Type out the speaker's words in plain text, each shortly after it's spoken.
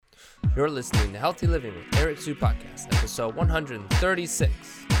You're listening to Healthy Living with Eric Sue Podcast, episode 136.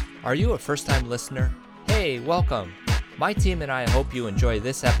 Are you a first-time listener? Hey, welcome. My team and I hope you enjoy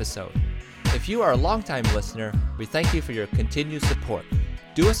this episode. If you are a long-time listener, we thank you for your continued support.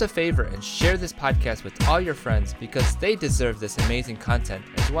 Do us a favor and share this podcast with all your friends because they deserve this amazing content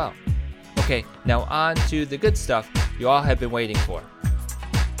as well. Okay, now on to the good stuff you all have been waiting for.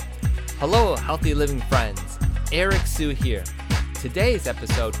 Hello, Healthy Living friends. Eric Sue here. Today's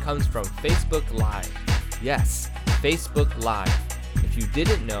episode comes from Facebook Live. Yes, Facebook Live. If you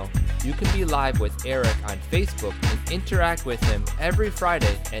didn't know, you can be live with Eric on Facebook and interact with him every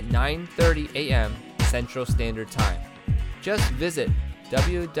Friday at 9:30 a.m. Central Standard Time. Just visit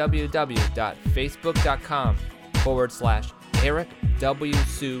www.facebook.com/Eric W.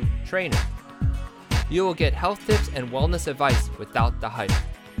 Sue Trainer. You will get health tips and wellness advice without the hype.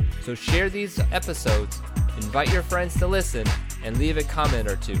 So share these episodes, invite your friends to listen, and leave a comment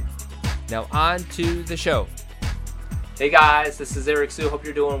or two. Now on to the show. Hey guys, this is Eric Sue. Hope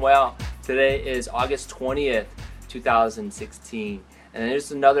you're doing well. Today is August 20th, 2016, and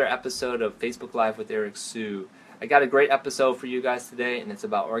there's another episode of Facebook Live with Eric Sue. I got a great episode for you guys today, and it's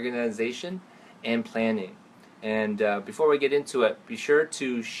about organization and planning. And before we get into it, be sure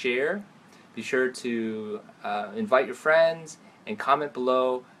to share, be sure to invite your friends, and comment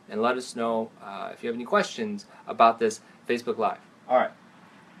below, and let us know if you have any questions about this Facebook Live. All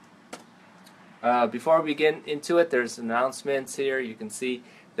right. Before we get into it, there's announcements here. You can see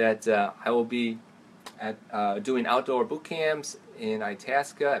that I will be doing outdoor boot camps in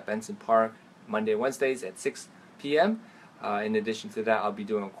Itasca at Benson Park Monday and Wednesdays at 6 p.m. In addition to that, I'll be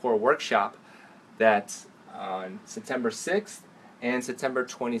doing a core workshop that's on September 6th and September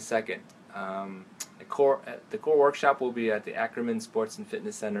 22nd. The core workshop will be at the Ackerman Sports and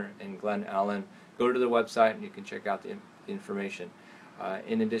Fitness Center in Glen Ellen. Go to the website and you can check out the information.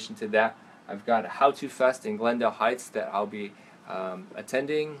 In addition to that, I've got a How-To Fest in Glendale Heights that I'll be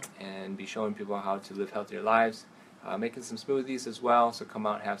attending and be showing people how to live healthier lives, making some smoothies as well, so come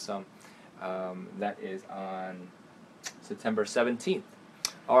out and have some. That is on September 17th.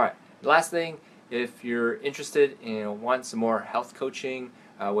 Alright, last thing, if you're interested and want some more health coaching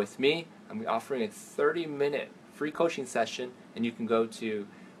with me, I'm offering a 30-minute free coaching session, and you can go to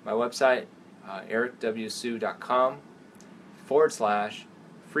my website,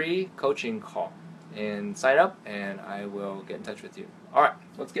 ericwsu.com/free coaching call and sign up, and I will get in touch with you. Alright,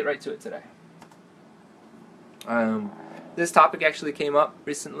 let's get right to it today. This topic actually came up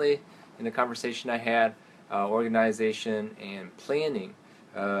recently in a conversation I had, organization and planning.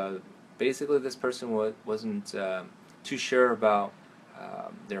 Basically, this person wasn't too sure about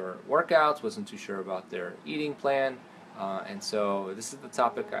their workouts, wasn't too sure about their eating plan, and so this is the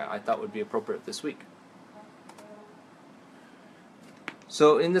topic I thought would be appropriate this week.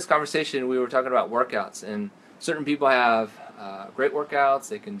 So in this conversation, we were talking about workouts, and certain people have great workouts.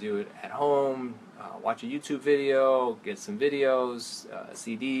 They can do it at home, watch a YouTube video, get some videos,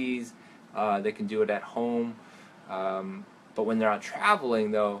 CDs. They can do it at home, but when they're out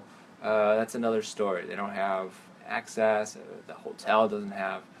traveling, though, that's another story. They don't have access, the hotel doesn't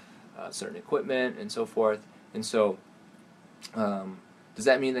have certain equipment, and so forth. And so, does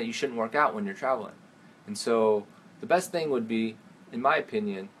that mean that you shouldn't work out when you're traveling? And so, the best thing would be, in my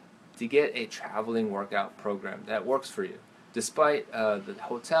opinion, to get a traveling workout program that works for you. Despite the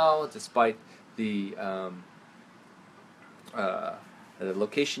hotel, despite the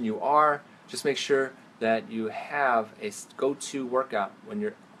location you are, just make sure that you have a go-to workout when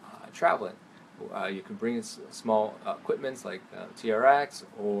you're traveling. You can bring small equipments like TRX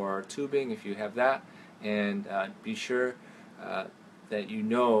or tubing if you have that, and be sure that you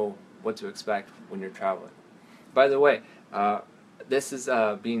know what to expect when you're traveling. By the way, this is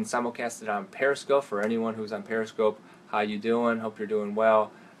being simulcasted on Periscope. For anyone who's on Periscope, how you doing? Hope you're doing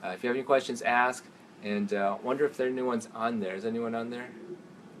well. If you have any questions, ask, and wonder if anyone's on there. Is anyone on there?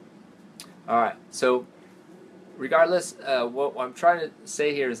 Alright, so regardless, what I'm trying to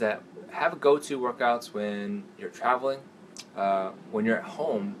say here is that have go-to workouts when you're traveling. When you're at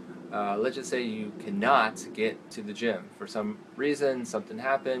home, let's just say you cannot get to the gym. For some reason, something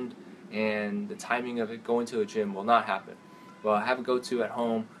happened, and the timing of it going to a gym will not happen. Well, have a go-to at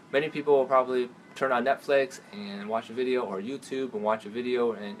home. Many people will probably turn on Netflix and watch a video, or YouTube and watch a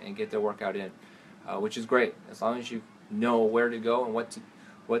video and get their workout in, which is great, as long as you know where to go and what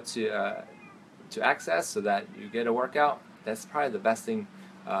to access so that you get a workout. That's probably the best thing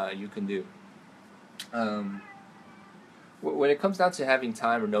you can do. When it comes down to having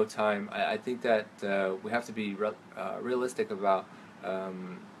time or no time, I think that we have to be realistic about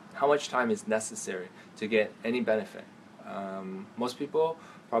how much time is necessary to get any benefit. Most people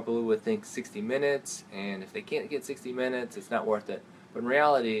probably would think 60 minutes, and if they can't get 60 minutes, it's not worth it. But in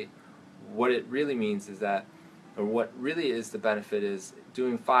reality, what it really means is that, or what really is the benefit is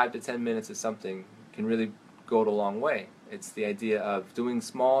doing 5 to 10 minutes of something can really go a long way. It's the idea of doing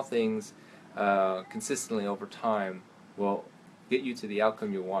small things consistently over time will get you to the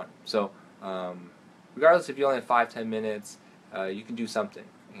outcome you want. So regardless if you only have 5-10 minutes, you can do something.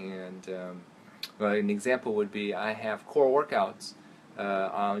 And an example would be I have core workouts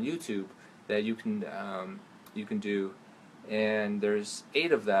on YouTube that you can do, and there's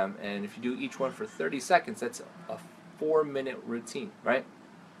 8 of them, and if you do each one for 30 seconds, that's a 4-minute routine, right?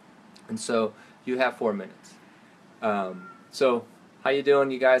 And so you have 4 minutes. So how you doing,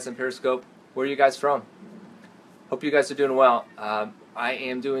 you guys on Periscope? Where are you guys from? Hope you guys are doing well. I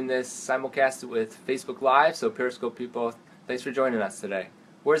am doing this simulcast with Facebook Live, so Periscope people, thanks for joining us today.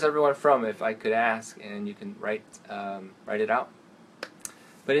 Where's everyone from, if I could ask, and you can write it out.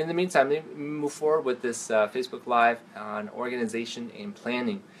 But in the meantime, let me move forward with this Facebook Live on organization and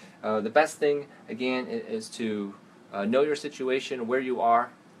planning. The best thing, again, is to know your situation, where you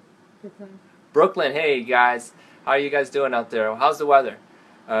are. Brooklyn, hey guys, how are you guys doing out there? How's the weather?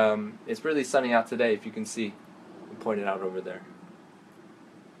 It's really sunny out today, if you can see. I pointed out over there.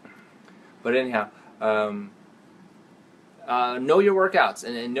 But anyhow, know your workouts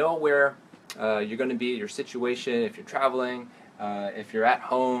and know where you're going to be, your situation, if you're traveling, if you're at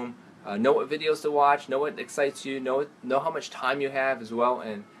home. Know what videos to watch, know what excites you, know how much time you have as well,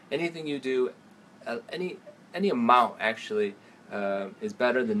 and anything you do, any amount actually is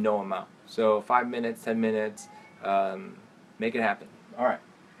better than no amount. So 5 minutes, 10 minutes, make it happen. All right.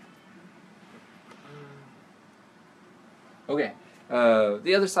 Okay.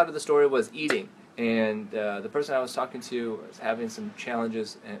 The other side of the story was eating, and the person I was talking to was having some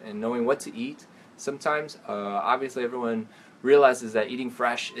challenges and knowing what to eat. Sometimes, obviously, everyone realizes that eating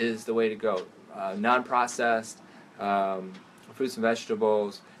fresh is the way to go. Non-processed fruits and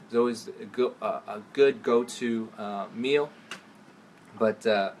vegetables is always a good go-to meal.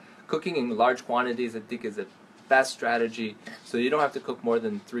 But cooking in large quantities, I think, is the best strategy. So you don't have to cook more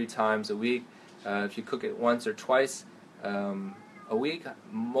than 3 times a week. If you cook it once or twice a week,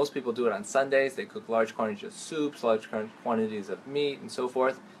 most people do it on Sundays. They cook large quantities of soups, large quantities of meat, and so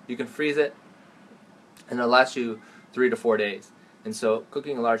forth. You can freeze it, and it'll last you 3 to 4 days. And so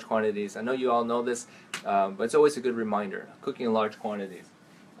cooking in large quantities, I know you all know this, but it's always a good reminder, cooking in large quantities.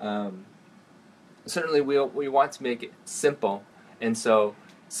 Certainly we want to make it simple, and so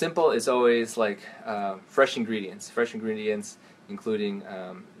simple is always like fresh ingredients including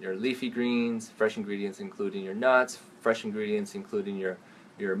your leafy greens, fresh ingredients including your nuts, fresh ingredients including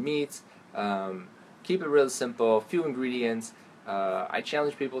your meats. Keep it really simple, few ingredients. I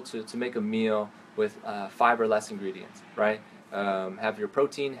challenge people to make a meal with 5 or less ingredients, right? Have your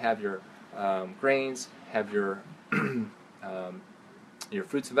protein, have your grains, have your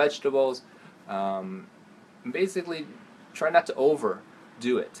fruits and vegetables. Basically, try not to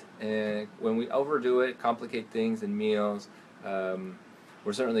overdo it. And when we overdo it, complicate things in meals,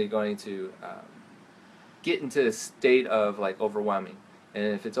 we're certainly going to get into a state of like overwhelming. And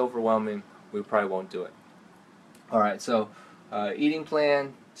if it's overwhelming, we probably won't do it. All right, so eating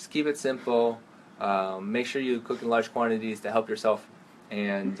plan, just keep it simple. Make sure you cook in large quantities to help yourself,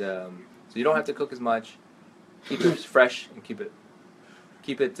 and so you don't have to cook as much. Keep it fresh and keep it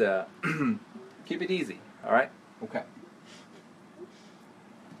keep it easy. All right. Okay.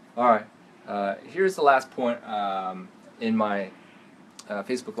 All right. Here's the last point in my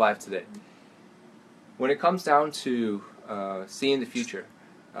Facebook Live today. When it comes down to seeing the future,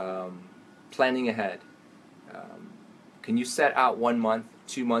 planning ahead, can you set out 1 month,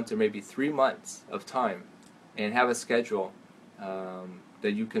 2 months, or maybe 3 months of time and have a schedule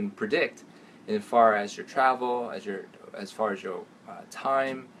that you can predict as far as your travel, as far as your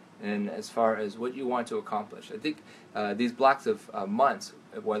time, and as far as what you want to accomplish? I think these blocks of months,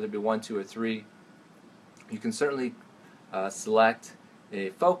 whether it be 1, 2, or 3, you can certainly select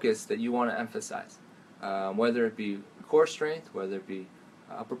a focus that you want to emphasize, whether it be core strength, whether it be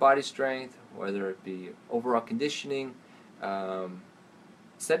upper body strength, whether it be overall conditioning.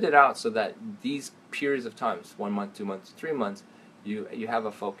 Set it out so that these periods of times, 1 month, 2 months, 3 months, you have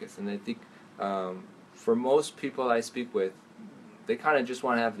a focus. And I think for most people I speak with, they kind of just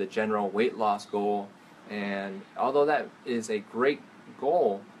want to have the general weight loss goal. And although that is a great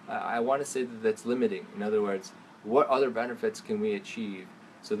goal, I want to say that that's limiting. In other words, what other benefits can we achieve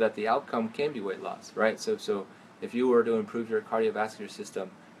so that the outcome can be weight loss, right? So if you were to improve your cardiovascular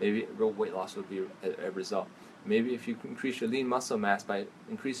system, maybe real weight loss would be a result. Maybe if you increase your lean muscle mass by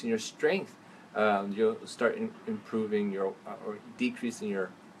increasing your strength, you'll start improving your or decreasing your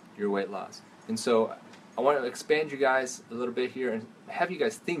your weight loss. And so I want to expand you guys a little bit here and have you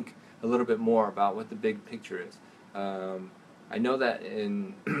guys think a little bit more about what the big picture is. I know that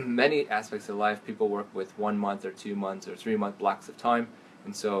in many aspects of life, people work with 1 month or 2 months or 3 month blocks of time,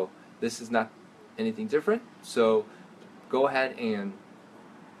 and so this is not anything different. So go ahead and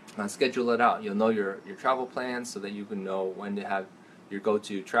schedule it out. You'll know your travel plans so that you can know when to have your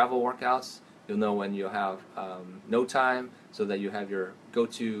go-to travel workouts. You'll know when you'll have no time so that you have your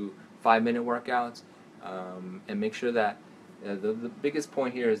go-to 5-minute workouts, and make sure that the biggest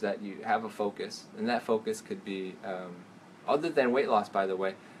point here is that you have a focus, and that focus could be other than weight loss, by the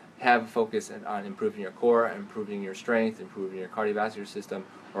way, have a focus on improving your core, improving your strength, improving your cardiovascular system,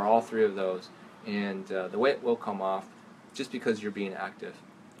 or all three of those, and the weight will come off just because you're being active.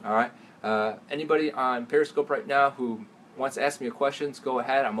 All right. Anybody on Periscope right now who wants to ask me questions, go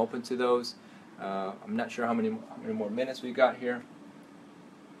ahead. I'm open to those. I'm not sure how many more minutes we got here.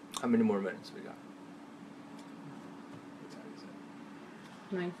 How many more minutes we got?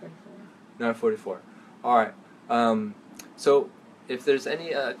 9:44. 9:44. All right. So if there's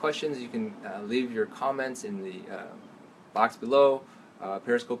any questions, you can leave your comments in the box below.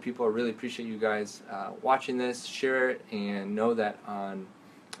 Periscope people, I really appreciate you guys watching this. Share it, and know that on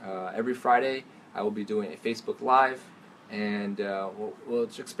every Friday I will be doing a Facebook Live, and we're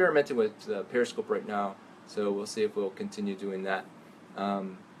experimenting with Periscope right now, so we'll see if we'll continue doing that.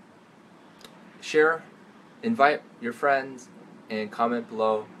 Share, invite your friends, and comment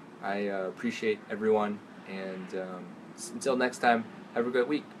below. I appreciate everyone, and until next time, have a great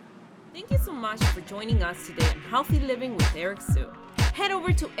week. Thank you so much for joining us today on Healthy Living with Eric Siu. Head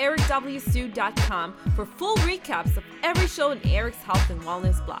over to ericwsiu.com for full recaps of every show in Eric's Health and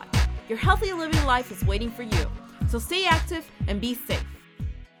Wellness blog. Your healthy living life is waiting for you, so stay active and be safe.